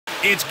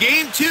It's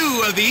Game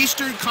 2 of the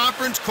Eastern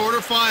Conference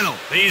quarterfinal.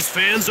 These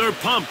fans are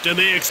pumped and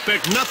they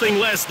expect nothing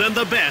less than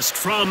the best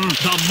from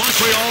the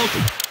Montreal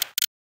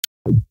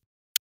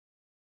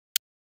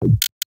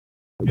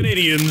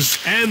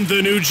Canadiens and the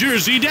New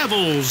Jersey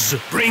Devils.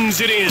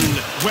 Brings it in.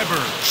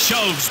 Weber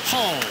shoves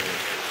Paul.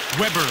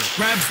 Weber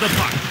grabs the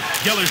puck.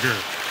 Gallagher.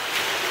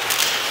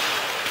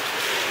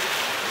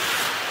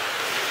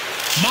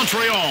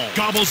 Montreal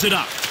gobbles it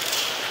up.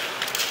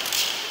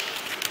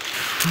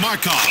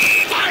 Markov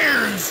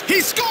fires! He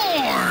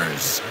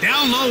scores!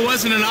 Down low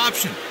wasn't an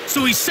option,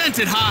 so he sent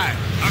it high.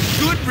 A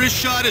good wrist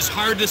shot is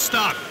hard to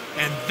stop,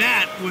 and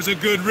that was a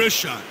good wrist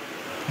shot.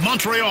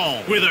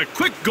 Montreal with a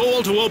quick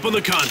goal to open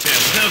the contest.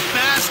 The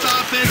fast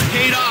offense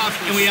paid off,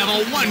 and we have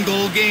a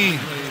one-goal game.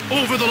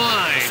 Over the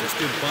line.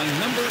 Assisted by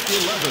number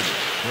 11.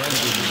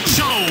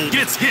 Show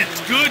gets hit.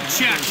 Good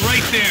check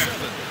right there.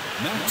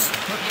 Max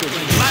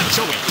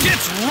Latchoey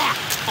gets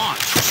rocked on.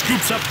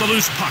 Scoops up the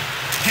loose puck.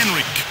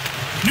 Henrik.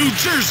 New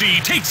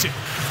Jersey takes it.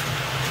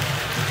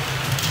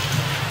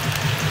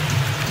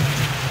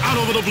 Out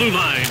over the blue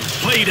line.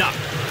 Played up.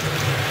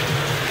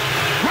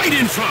 Right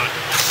in front.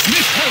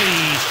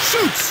 Smith-Pelly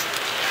shoots.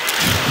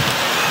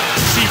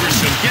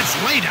 Severson gets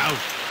right out.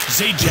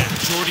 Zajac.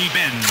 Jordy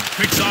Ben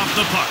picks off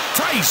the puck.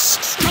 Price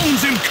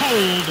stones him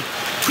cold.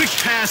 Quick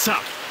pass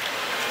up.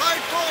 Line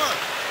 4.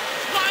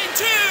 Line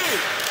 2.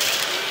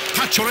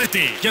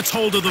 Pacioretty gets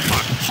hold of the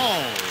puck.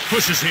 Hall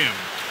pushes him.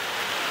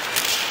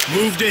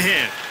 Moved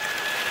ahead.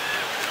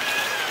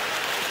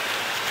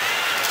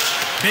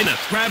 Bennett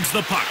grabs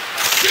the puck.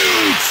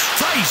 Shoots!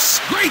 Price!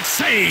 Great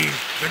save!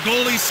 The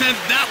goalie sent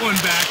that one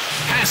back.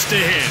 Passed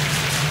ahead.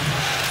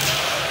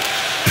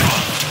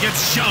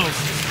 Gets shoved.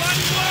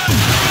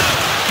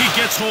 He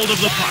gets hold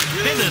of the puck.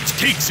 Bennett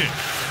takes it.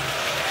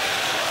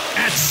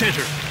 At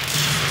center.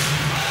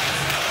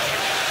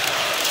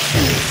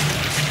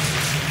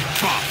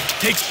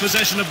 Croft takes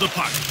possession of the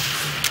puck.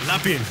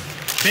 Lapin.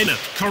 Bennett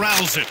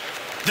corrals it.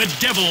 The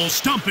Devils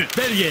stump it.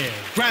 Bellier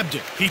grabbed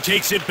it. He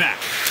takes it back.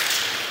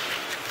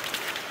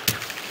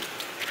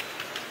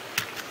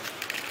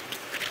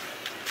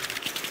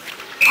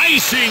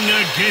 Icing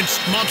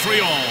against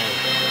Montreal.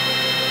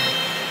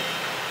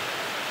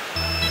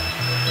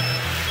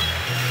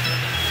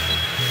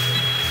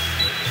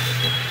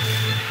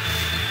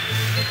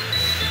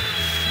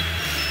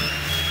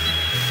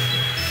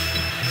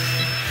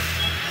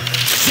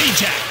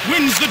 Zajac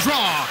wins the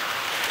draw.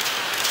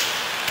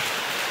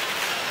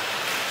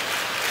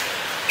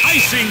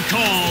 Icing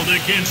called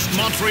against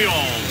Montreal.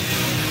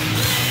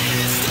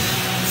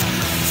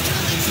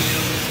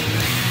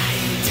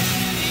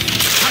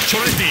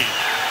 Pacioretty.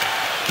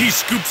 He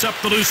scoops up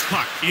the loose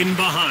puck in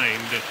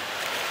behind.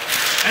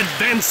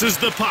 Advances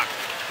the puck.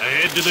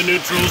 Ahead to the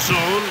neutral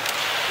zone.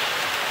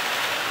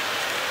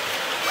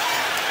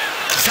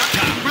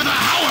 Saka with a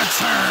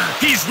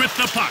howitzer. He's with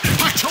the puck.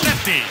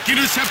 Pacioretty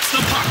intercepts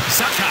the puck.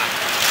 Saka.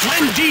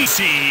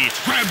 Landisi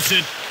grabs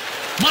it.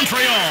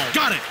 Montreal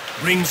got it.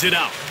 Brings it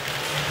out.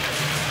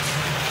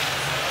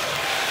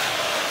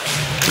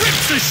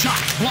 Rips the shot.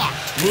 Blocked.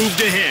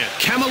 Moved ahead.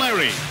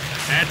 Camilleri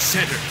at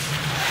center.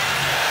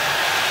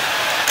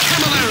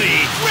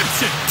 Camilleri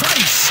whips it.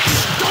 Price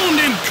stoned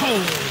him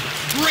cold.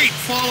 Great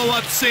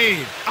follow-up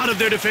save. Out of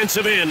their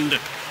defensive end.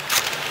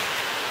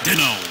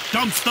 Dino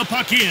dumps the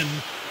puck in.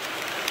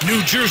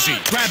 New Jersey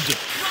grabbed it.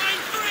 Line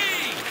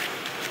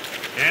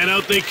 3. And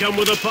out they come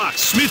with a puck.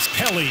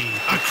 Smith-Pelly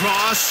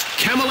across.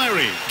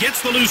 Camilleri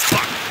gets the loose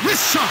puck.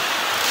 Wrist shot.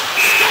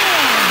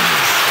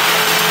 Scores!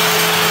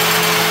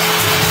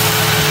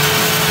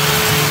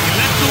 He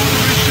let go of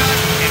the wrist shot,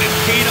 and it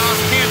paid off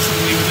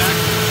handsomely with that.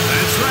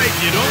 That's right.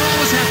 You don't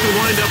always have to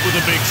wind up with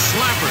a big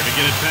slapper to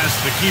get it past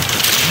the keeper.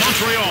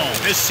 Montreal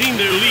has seen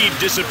their lead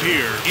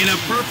disappear. In a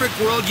perfect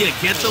world, you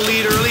get the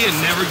lead early and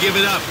never give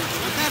it up.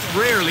 But that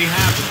rarely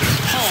happens.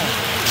 Hall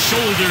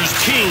shoulders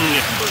King.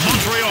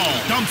 Montreal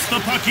dumps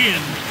the puck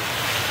in.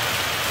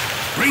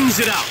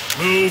 Brings it out.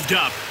 Moved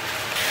up.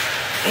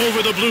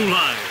 Over the blue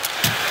line.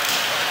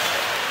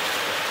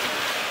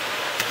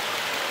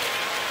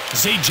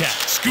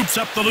 Zajac scoops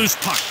up the loose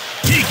puck.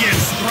 He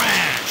gets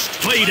thrashed.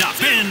 Played up.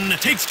 Ben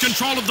takes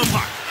control of the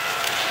puck.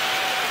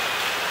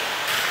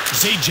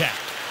 Zajac.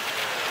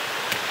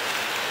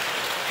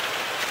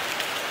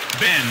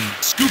 Ben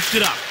scooped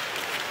it up.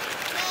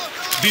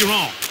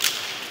 Biron.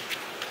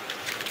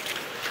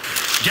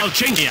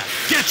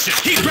 Galchenyuk gets it.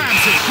 He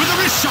grabs it with a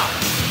wrist shot.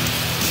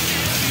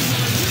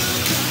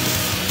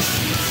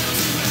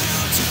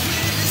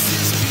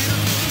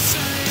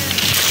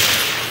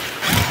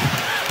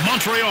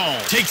 Montreal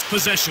takes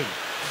possession.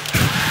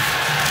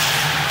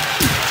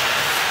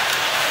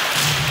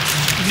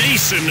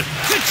 Nason,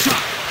 quick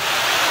shot.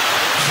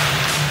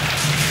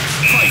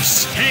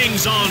 Price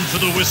hangs on for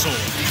the whistle.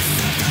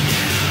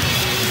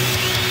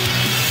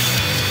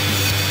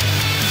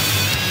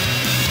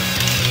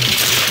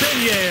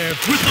 Bellier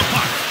with the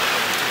puck.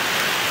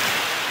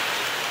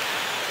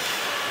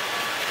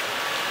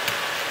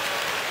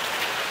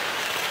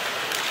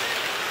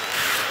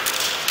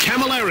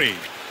 Camilleri.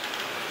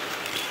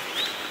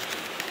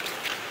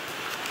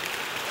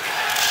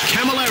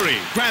 Camilleri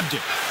grabbed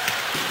it.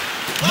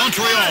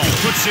 Montreal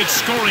puts its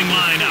scoring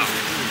line out.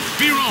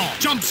 Biron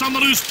jumps on the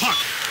loose puck.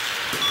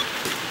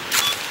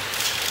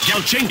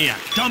 Galchenyuk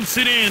dumps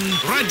it in.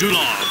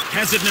 Radulov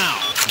has it now.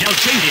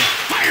 Galchenyuk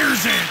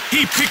fires it.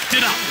 He picked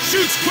it up.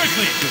 Shoots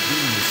quickly.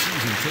 Being the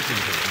season ticket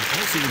holder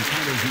also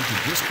entitles you to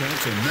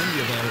discounts on many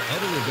of our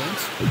other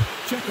events.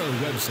 Check our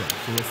website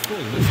for a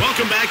full list.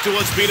 Welcome back to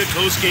what's been a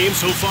close game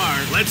so far.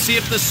 Let's see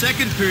if the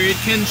second period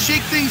can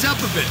shake things up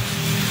a bit.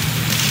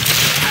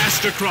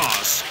 Passed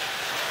across.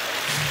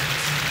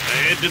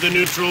 Ahead to the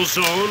neutral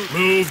zone.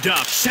 Moved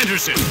up.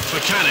 Centers it.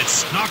 Buchanan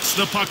knocks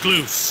the puck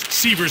loose.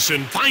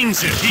 Severson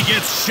finds it. He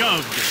gets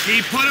shoved.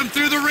 He put him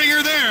through the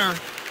ringer there.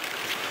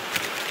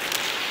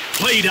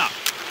 Played up.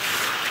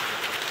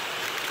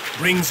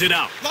 Brings it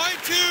out. Line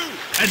 2.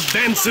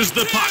 Advances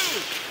the puck.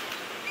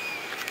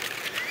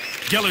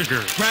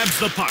 Gallagher grabs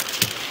the puck.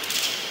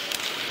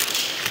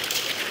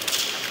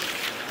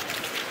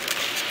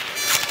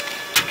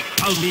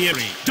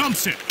 Palmieri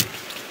dumps it.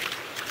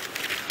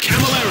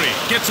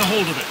 Camilleri gets a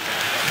hold of it.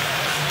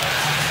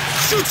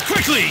 Shoots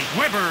quickly.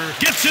 Weber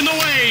gets in the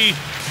way.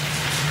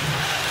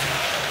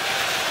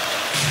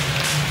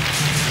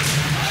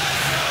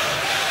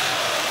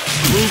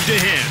 Moved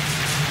ahead.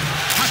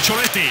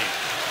 Pacioretty.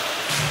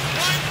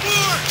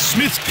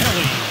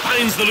 Smith-Pelly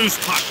finds the loose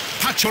puck.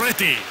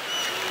 Pacioretty.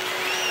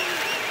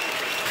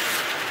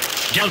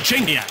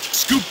 Galchenyuk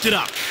scooped it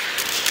up.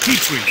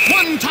 Petrie,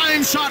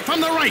 one-time shot from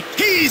the right.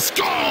 He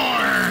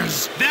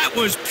scores! That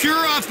was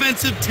pure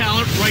offensive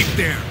talent right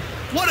there.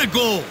 What a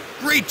goal.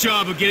 Great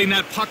job of getting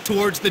that puck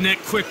towards the net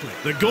quickly.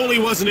 The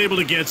goalie wasn't able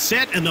to get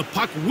set, and the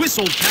puck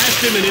whistled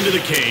past him and into the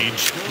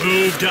cage.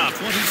 Moved up.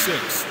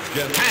 26.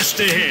 Passed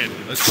ahead.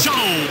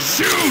 Show.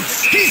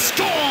 Shoots. He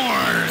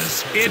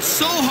scores! It's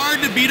so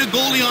hard to beat a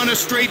goalie on a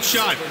straight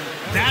shot.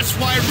 That's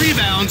why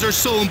rebounds are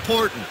so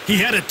important. He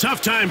had a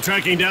tough time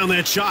tracking down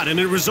that shot, and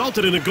it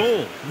resulted in a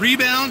goal.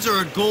 Rebounds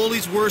are a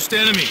goalie's worst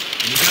enemy,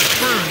 and he got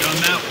burned on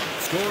that one.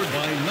 Scored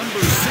by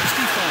number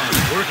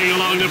 65. Working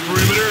along the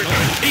perimeter,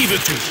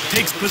 Avatu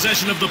takes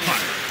possession of the puck.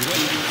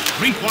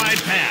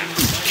 Rink-wide pass.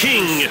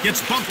 King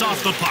gets bumped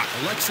off the puck.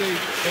 Alexei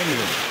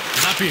Emelin.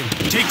 Lapin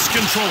takes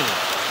control.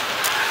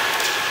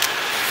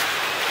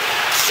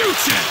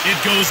 Shoots it. It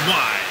goes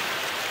wide.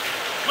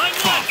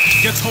 Puck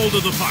gets hold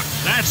of the puck.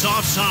 That's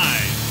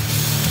offside.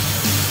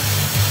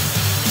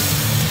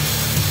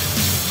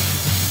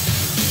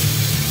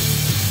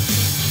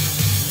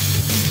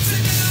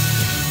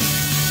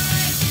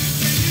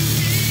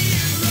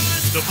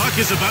 The puck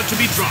is about to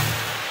be dropped.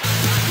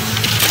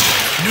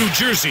 New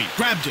Jersey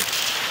grabbed it.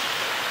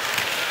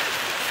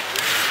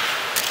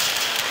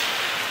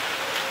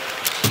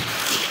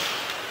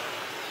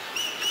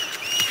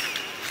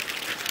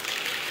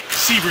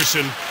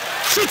 Severson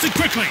shoots it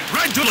quickly.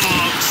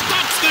 Radulov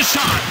stops the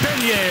shot.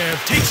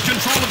 Believ takes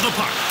control of the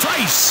puck.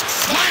 Price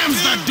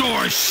slams the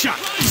door shut.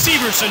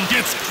 Severson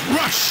gets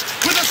crushed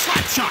with a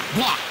slap shot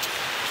blocked.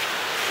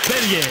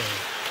 Believ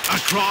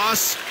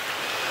across.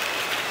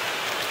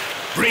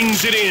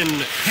 Brings it in.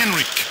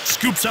 Henrik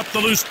scoops up the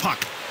loose puck.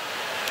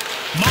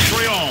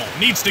 Montreal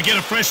needs to get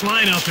a fresh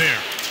line out there.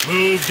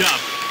 Moved up.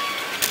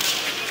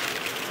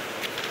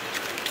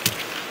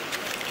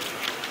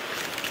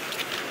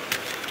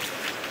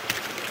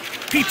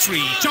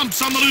 Petrie jumps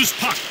on the loose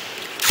puck.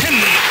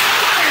 Henry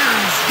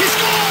fires! He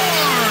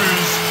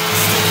scores!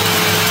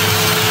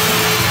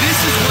 This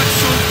is what's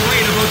so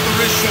great about the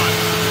wrist shot.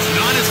 It's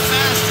not as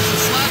fast as a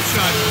slap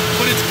shot,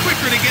 but it's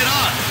quicker to get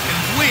on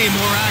and way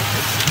more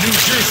accurate. New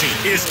Jersey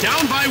is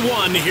down by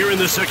 1 here in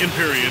the second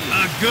period.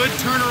 A good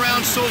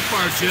turnaround so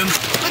far, Jim.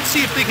 Let's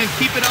see if they can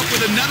keep it up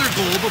with another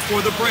goal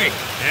before the break.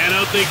 And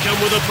out they come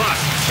with a puck.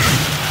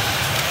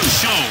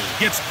 Shaw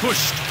gets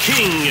pushed.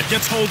 King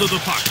gets hold of the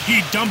puck.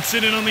 He dumps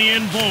it in on the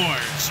end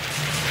boards.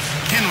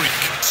 Henrik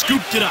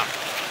scooped it up.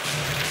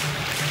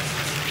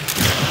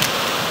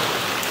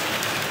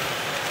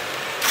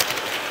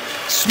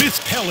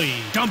 Smith-Pelly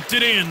dumped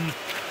it in.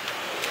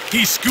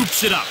 He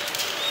scoops it up.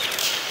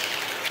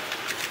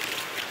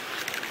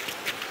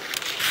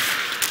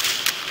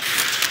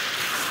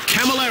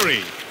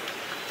 Camilleri.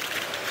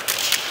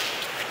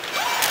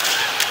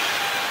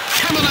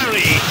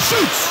 Camilleri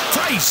shoots.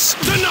 Price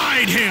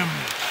denied him.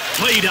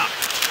 Played up.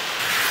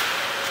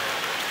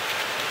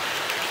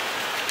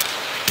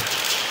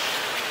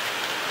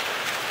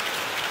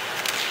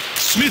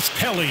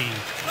 Smith-Pelly.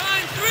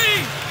 Line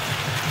 3.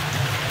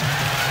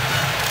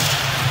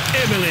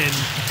 Emelin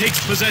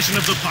takes possession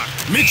of the puck.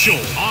 Mitchell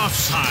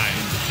offside.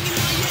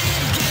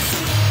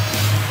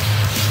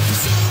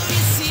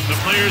 The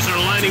players are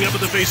lining up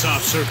at the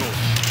face-off circle.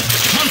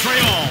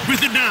 Montreal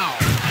with it now.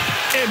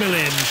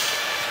 Emelin.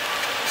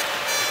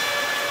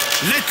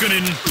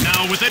 Lekkonen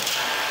now with it.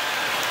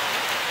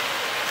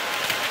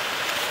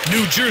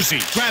 New Jersey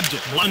grabbed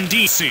it.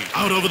 Lundisi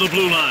out over the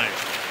blue line.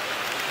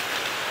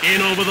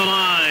 In over the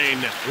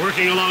line.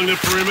 Working along the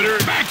perimeter.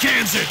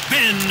 Backhands it.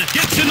 Ben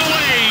gets in the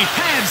way.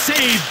 Pad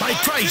saved by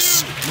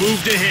Price.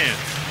 Moved ahead.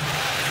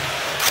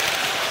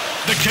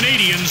 The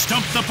Canadiens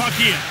dump the puck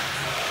in.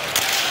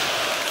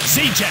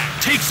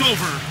 Zajac takes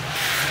over.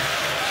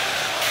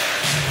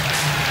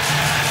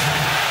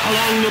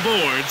 Along the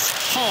boards,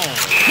 Hall.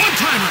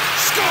 One-timer.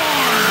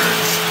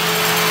 Scores!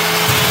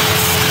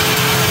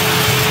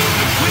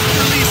 The quick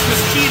release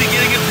was key to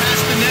getting it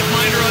past the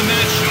netminder on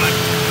that shot.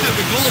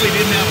 The goalie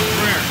didn't have a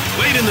prayer.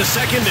 Late in the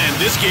second, and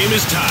this game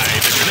is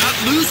tied. They're not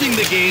losing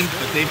the game,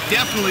 but they've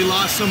definitely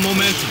lost some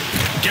momentum.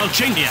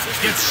 Galchenyuk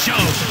gets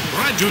shoved.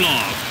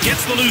 Radulov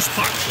gets the loose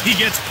puck. He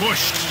gets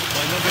pushed.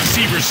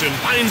 Severson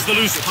finds the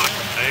loose puck.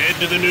 Ahead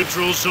to the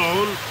neutral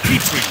zone.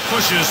 Petrie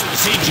pushes.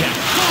 Zajac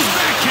goes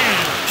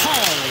backhand.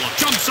 Hall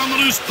jumps on the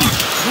loose puck.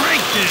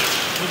 Cranked it.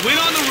 To win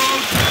on the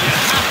road, you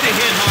have to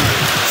hit hard.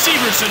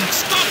 Severson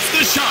stops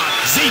the shot.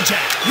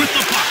 Zajac with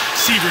the puck.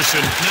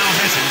 Severson now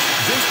has it.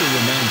 Just a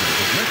reminder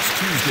that next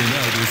Tuesday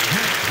night is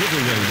hat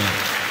giveaway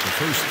night. The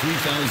first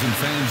 3,000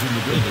 fans in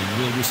the building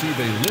will receive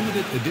a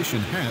limited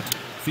edition hat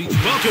featuring...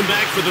 Welcome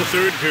back for the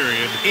third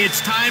period.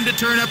 It's time to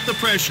turn up the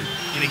pressure.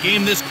 In a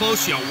game this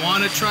close, you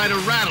want to try to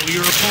rattle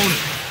your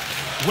opponent.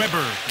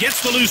 Weber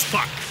gets the loose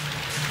puck.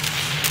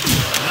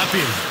 Up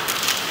in.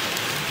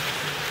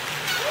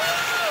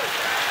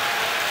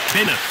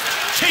 Bennett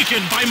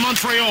taken by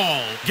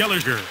Montreal.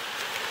 Gallagher.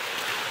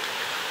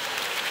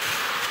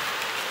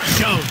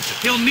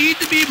 Shoved. He'll need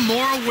to be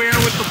more aware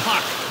with the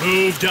puck.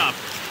 Moved up.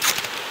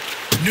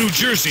 New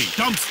Jersey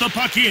dumps the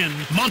puck in.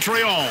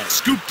 Montreal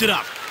scooped it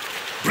up.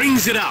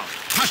 Brings it out.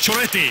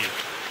 Pacioretty.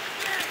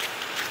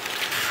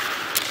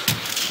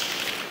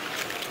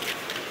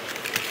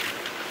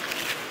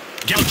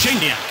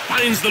 Galchenyuk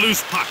finds the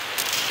loose puck.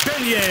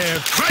 Bellier.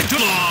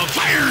 Radulov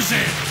fires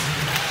it.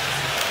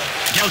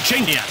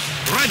 Galchenyuk.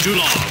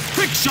 Radulov.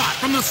 Quick shot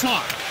from the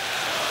slot.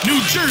 New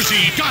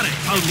Jersey got it.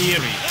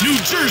 Palmieri. New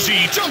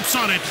Jersey jumps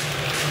on it.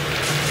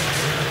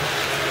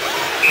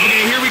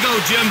 Okay, here we go,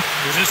 Jim.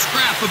 There's a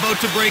scrap about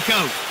to break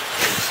out.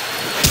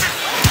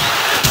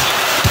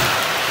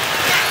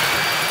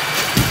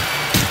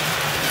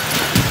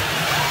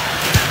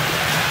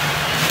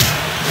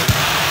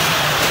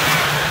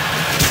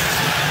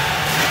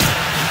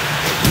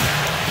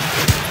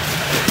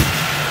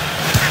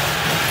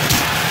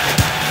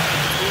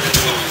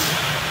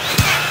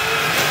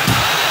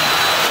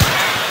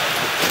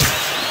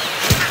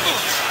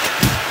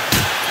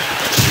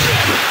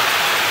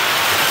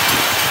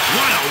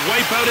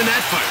 Out in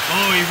that fight.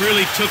 Oh, he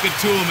really took it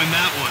to him in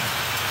that one.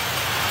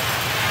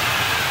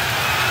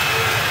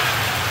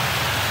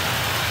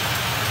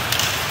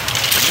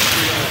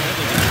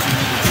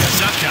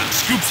 Zapka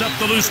scoops up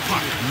the loose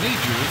puck.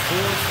 Major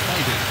for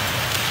fighting.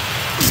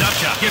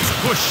 Zapka gets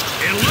pushed.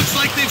 It looks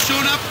like they've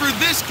shown up for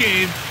this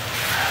game.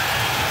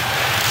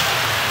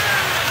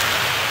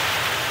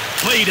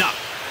 Played up.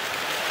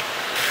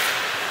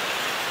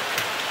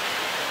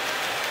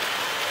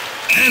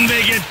 And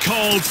they get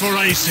called for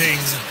icing.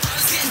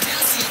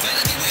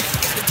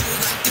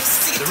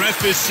 The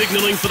ref is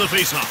signaling for the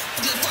faceoff.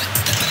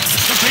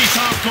 The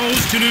faceoff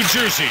goes to New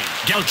Jersey.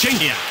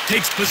 Galchenyuk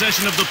takes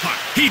possession of the puck.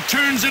 He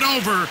turns it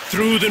over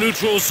through the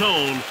neutral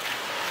zone.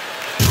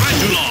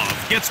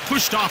 Radulov gets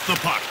pushed off the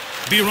puck.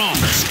 Biron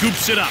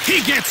scoops it up.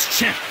 He gets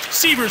checked.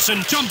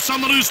 Severson jumps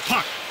on the loose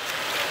puck.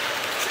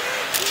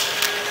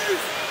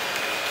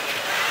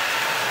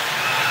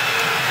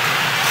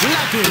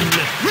 Lapin,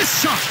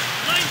 wrist shot.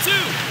 Line 2.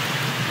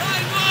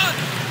 Line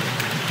 1.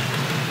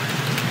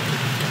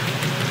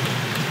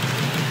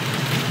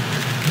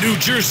 New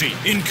Jersey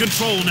in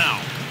control now.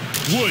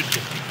 Wood.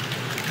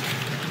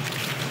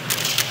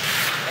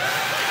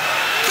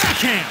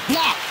 Backhand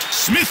blocked.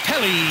 Smith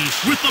Pelly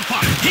with the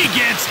puck. He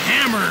gets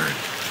hammered.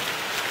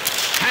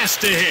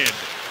 Passed ahead.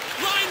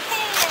 Line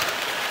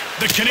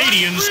 4. The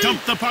Canadiens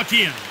dump the puck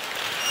in.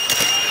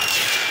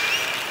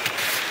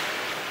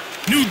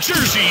 New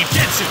Jersey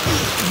gets it.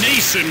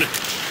 Nason.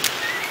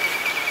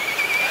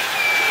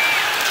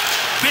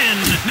 Ben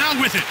now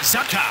with it.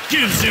 Zapka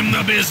gives him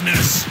the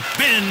business.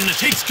 Ben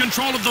takes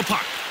control of the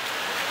puck.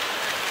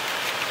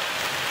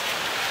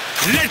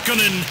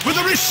 Letkonen with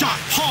a wrist shot.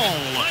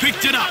 Hall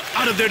picked it up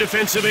out of their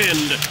defensive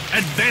end.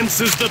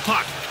 Advances the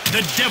puck.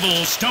 The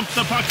Devils dump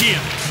the puck in.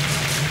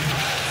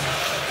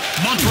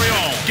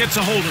 Montreal gets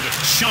a hold of it.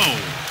 Show.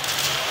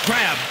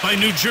 Grabbed by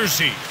New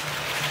Jersey.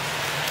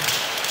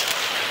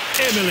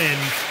 Emelin.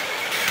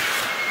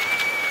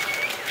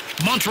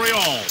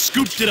 Montreal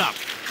scooped it up.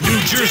 New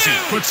Jersey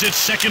puts its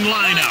second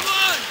line out.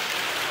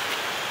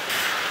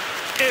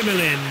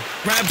 Emelin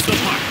grabs the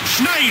puck.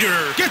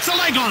 Schneider gets a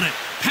leg on it.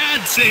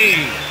 Pad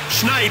save.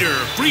 Schneider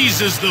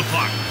freezes the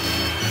puck.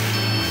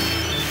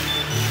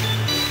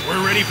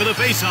 We're ready for the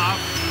faceoff.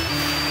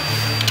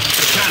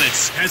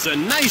 Kanitz has a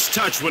nice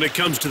touch when it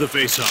comes to the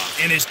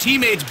faceoff. And his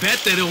teammates bet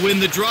that he'll win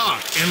the draw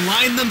and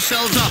line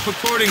themselves up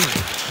accordingly.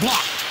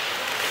 Blocked.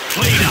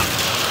 Played up.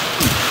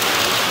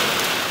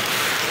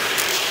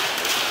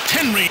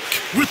 Henrik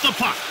with the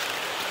puck.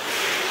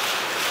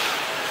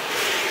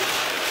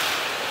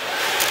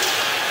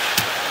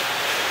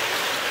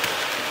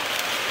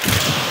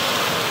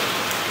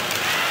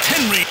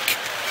 Henrik.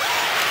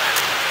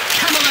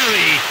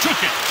 Camilleri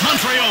took it.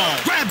 Montreal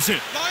grabs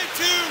it. Line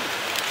 2.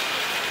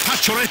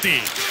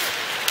 Pacioretty.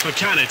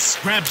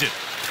 Canadiens grabs it.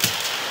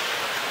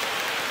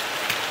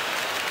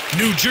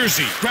 New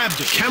Jersey grabbed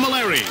it.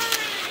 Camilleri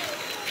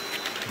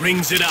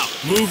brings it out.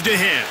 Moved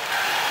ahead.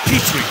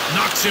 Petrie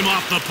knocks him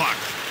off the puck.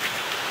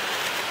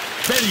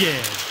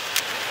 Bellier.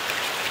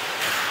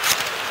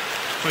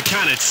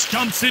 Canadiens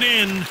dumps it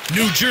in.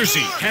 New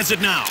Jersey has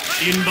it now.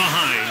 In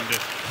behind.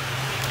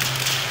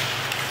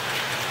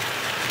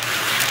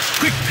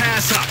 Quick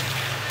pass up.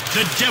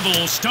 The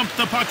Devils stump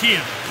the puck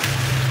in.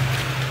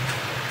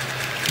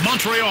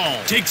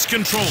 Montreal takes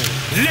control.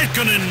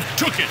 Lehkonen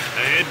took it.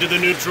 Ahead to the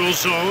neutral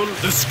zone.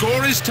 The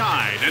score is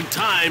tied, and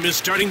time is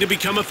starting to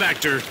become a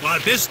factor. Well,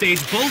 at this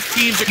stage, both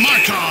teams are...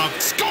 Markov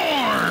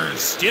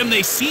scores! Jim,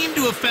 they seem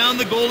to have found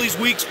the goalie's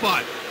weak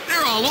spot.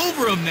 They're all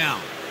over him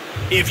now.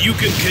 If you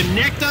can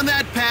connect on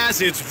that pass,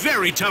 it's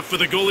very tough for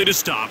the goalie to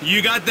stop.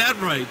 You got that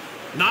right.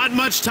 Not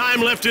much time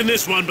left in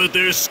this one, but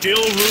there's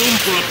still room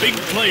for a big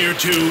play or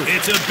two.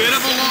 It's a bit of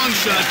a long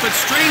shot, but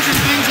stranger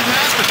things have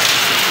happened.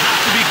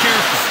 Have to be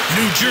careful.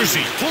 New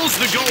Jersey pulls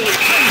the goalie. The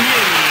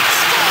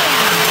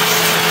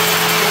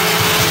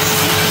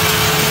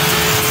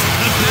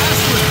pass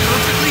was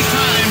perfectly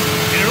timed,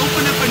 and it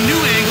opened up a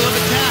new angle of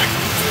attack.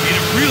 Made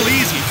it real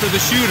easy for the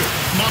shooter.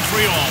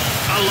 Montreal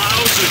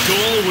allows a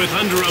goal with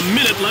under a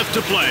minute left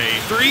to play.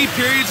 3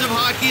 periods of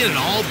hockey, and it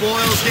all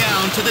boils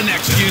down to the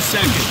next few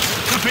seconds.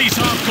 The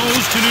faceoff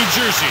goes to New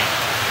Jersey.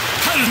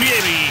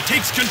 Palmieri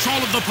takes control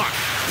of the puck.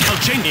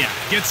 Galchenyuk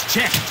gets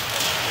checked.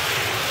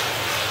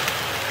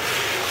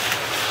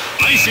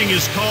 Icing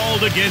is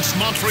called against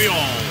Montreal.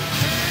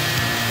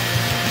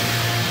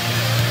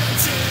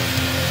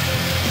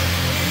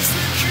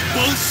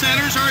 Both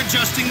centers are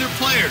adjusting their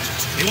players.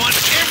 They want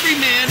every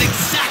man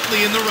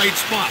exactly in the right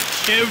spot.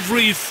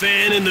 Every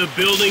fan in the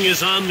building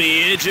is on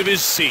the edge of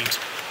his seat.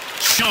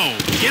 Shaw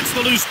gets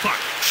the loose puck.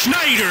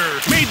 Schneider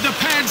made the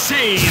pad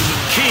save.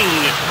 King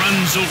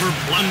runs over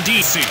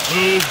Blondisi.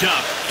 Moved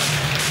up.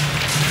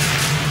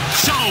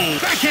 Shaw,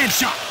 backhand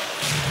shot.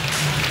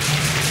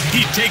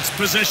 He takes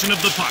possession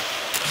of the puck.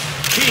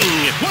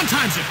 King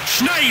one-times it.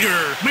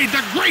 Schneider made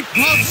the great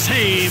glove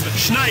save.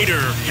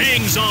 Schneider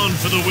hangs on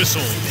for the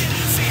whistle.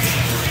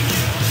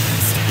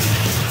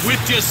 With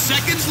just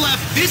seconds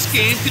left, this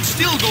game could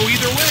still go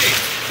either way.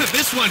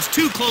 This one's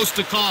too close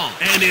to call.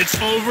 And it's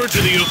over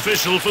to the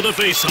official for the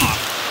faceoff.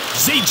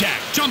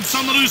 Zajac jumps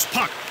on the loose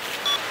puck.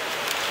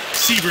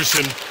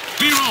 Severson.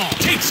 Biron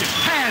takes it.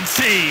 Pad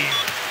save.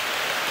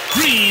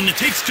 Green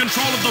takes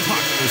control of the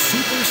puck. The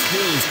Super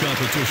Skills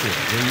Competition,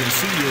 where you'll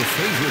see your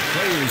favorite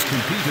players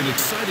compete in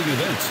exciting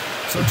events,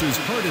 such as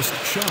hardest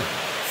shot,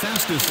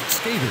 fastest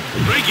skater.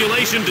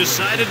 Regulation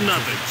decided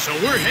nothing, so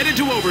we're headed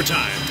to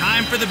overtime.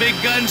 Time for the big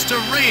guns to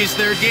raise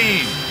their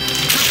game.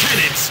 The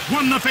Canadiens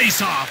won the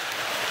faceoff.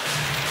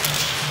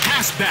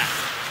 Pass back.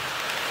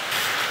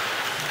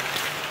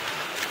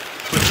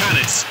 The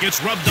Canadiens gets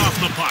rubbed off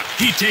the puck.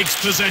 He takes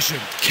possession.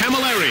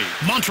 Camilleri.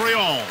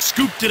 Montreal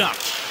scooped it up.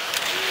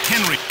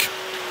 Henrik.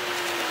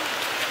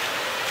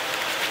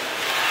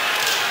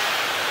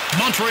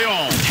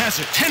 Montreal has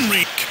it.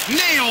 Henrik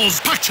nails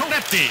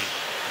Pacioretty.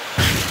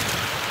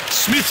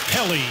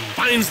 Smith-Pelly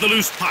finds the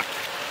loose puck.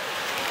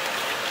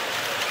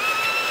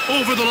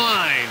 Over the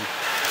line.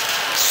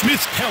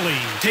 Smith-Pelly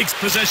takes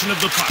possession of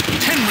the puck.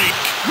 Henrik,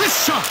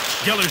 wrist shot.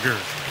 Gallagher.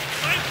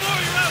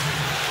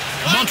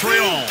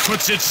 Montreal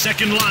puts its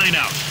second line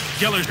out.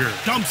 Gallagher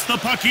dumps the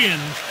puck in.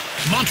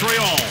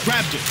 Montreal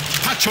grabbed it.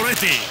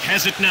 Pacioretty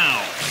has it now.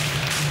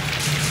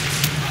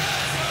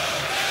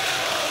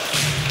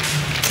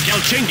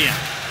 Galchenyuk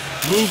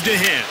moved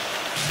ahead.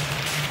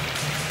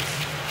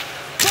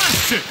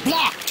 Classic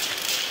blocked.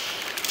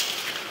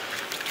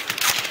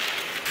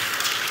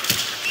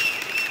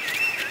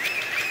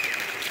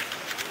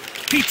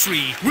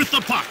 Petrie with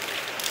the puck.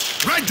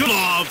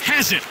 Radulov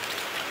has it.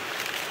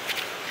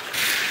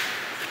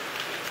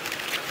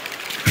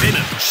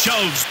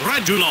 Shoves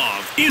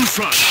Radulov in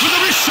front with a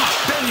wrist shot.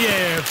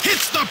 Bellier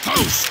hits the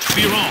post.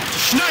 Biron.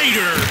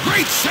 Schneider.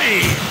 Great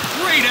save.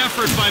 Great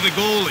effort by the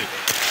goalie.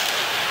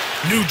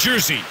 New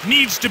Jersey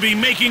needs to be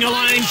making a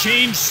line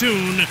change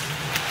soon.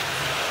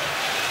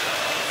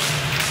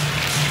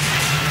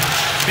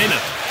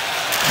 Bennett.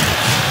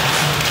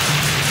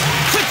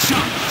 Quick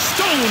shot.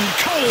 Stone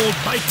cold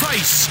by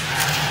Price.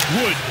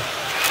 Wood.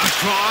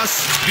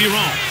 Across.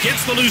 Biron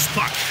gets the loose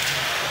puck.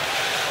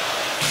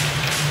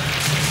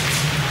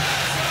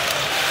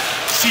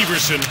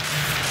 Severson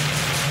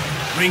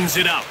brings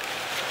it out.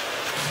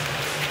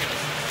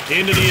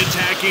 Into the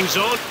attacking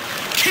zone.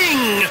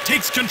 King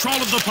takes control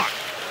of the puck.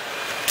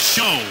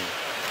 Shaw.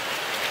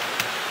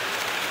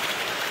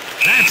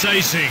 That's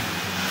icing.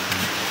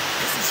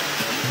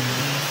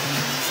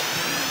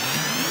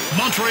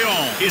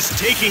 Montreal is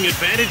taking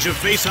advantage of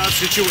face-off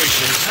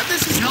situations. Now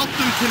this has helped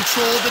them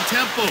control the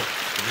tempo.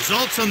 The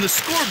results on the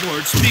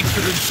scoreboard speak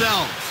for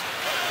themselves.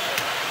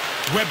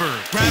 Weber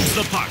grabs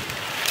the puck.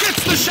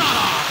 Gets the shot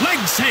off. Leg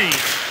save.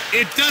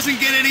 It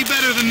doesn't get any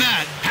better than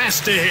that.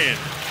 Passed ahead.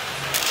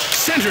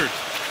 Centered.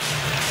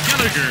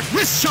 Gallagher,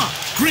 wrist shot.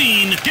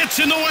 Green gets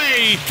in the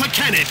way.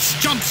 Plekanec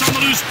jumps on the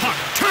loose puck.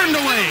 Turned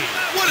away.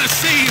 What a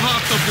save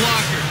off the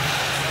blocker.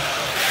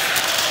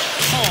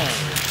 Hall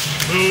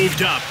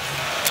moved up.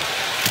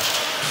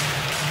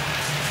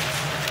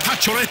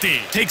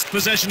 Pacioretty takes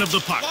possession of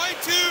the puck. Line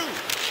 2.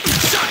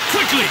 Shot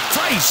quickly.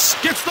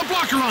 Price gets the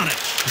blocker on it.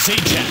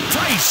 Zajac.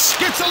 Price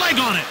gets a leg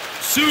on it.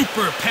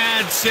 Super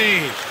pad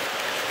save.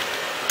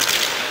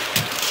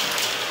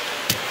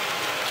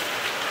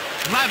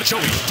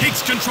 Lavichowi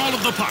takes control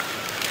of the puck.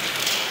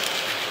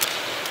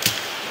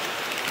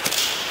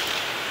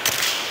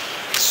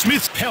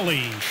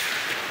 Smith-Pelly.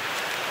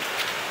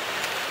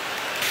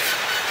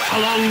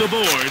 Along the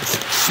boards.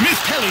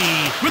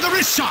 Smith-Pelly with a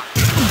wrist shot.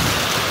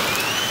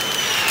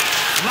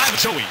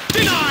 Lavichowi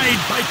denied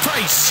by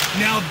Price.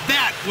 Now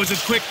that was a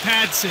quick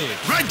pad save.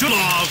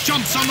 Radulov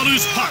jumps on the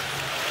loose puck.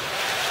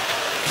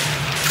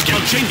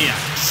 Galchenyuk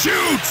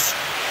shoots.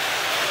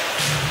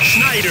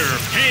 Schneider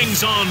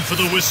hangs on for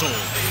the whistle.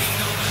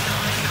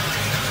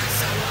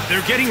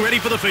 They're getting ready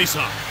for the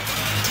faceoff.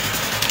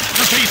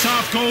 The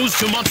faceoff goes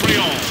to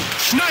Montreal.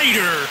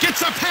 Schneider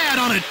gets a pad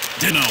on it.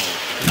 Dino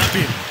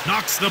Lapin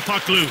knocks the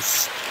puck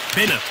loose.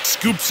 Bennett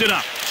scoops it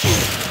up.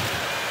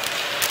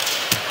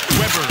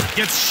 Weber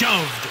gets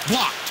shoved.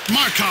 Blocked.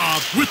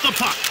 Markov with the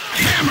puck.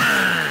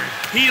 Hammered.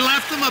 He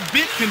left them a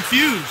bit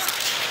confused.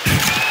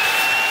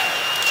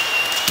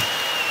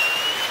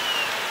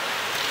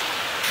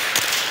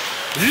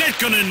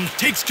 Letkonen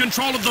takes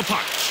control of the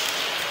puck.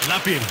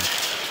 Lapin.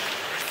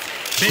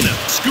 Bennett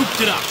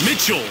scooped it up.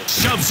 Mitchell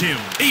shoves him.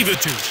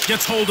 Avatu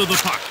gets hold of the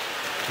puck.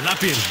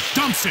 Lapin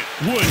dumps it.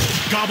 Wood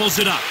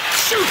gobbles it up.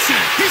 Shoots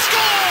it. He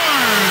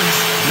scores!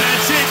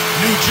 That's it.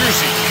 New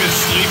Jersey can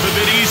sleep a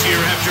bit easier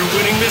after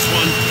winning this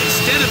one.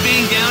 Instead of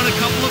being down a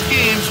couple of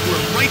games,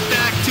 we're right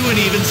back to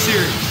an even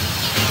series.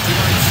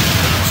 Tonight's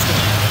top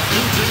star,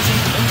 New Jersey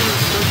number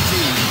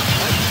 13,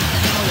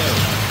 AINHL.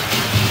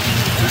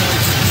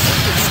 Tonight's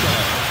second star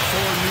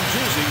for New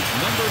Jersey,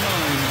 number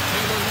 9,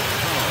 Taylor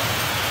Hall.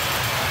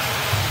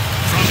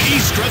 From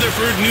East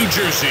Rutherford, New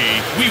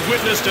Jersey, we've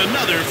witnessed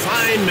another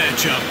fine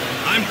matchup.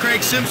 I'm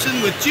Craig Simpson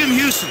with Jim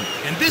Houston,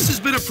 and this has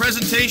been a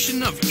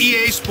presentation of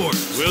EA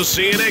Sports. We'll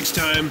see you next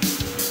time.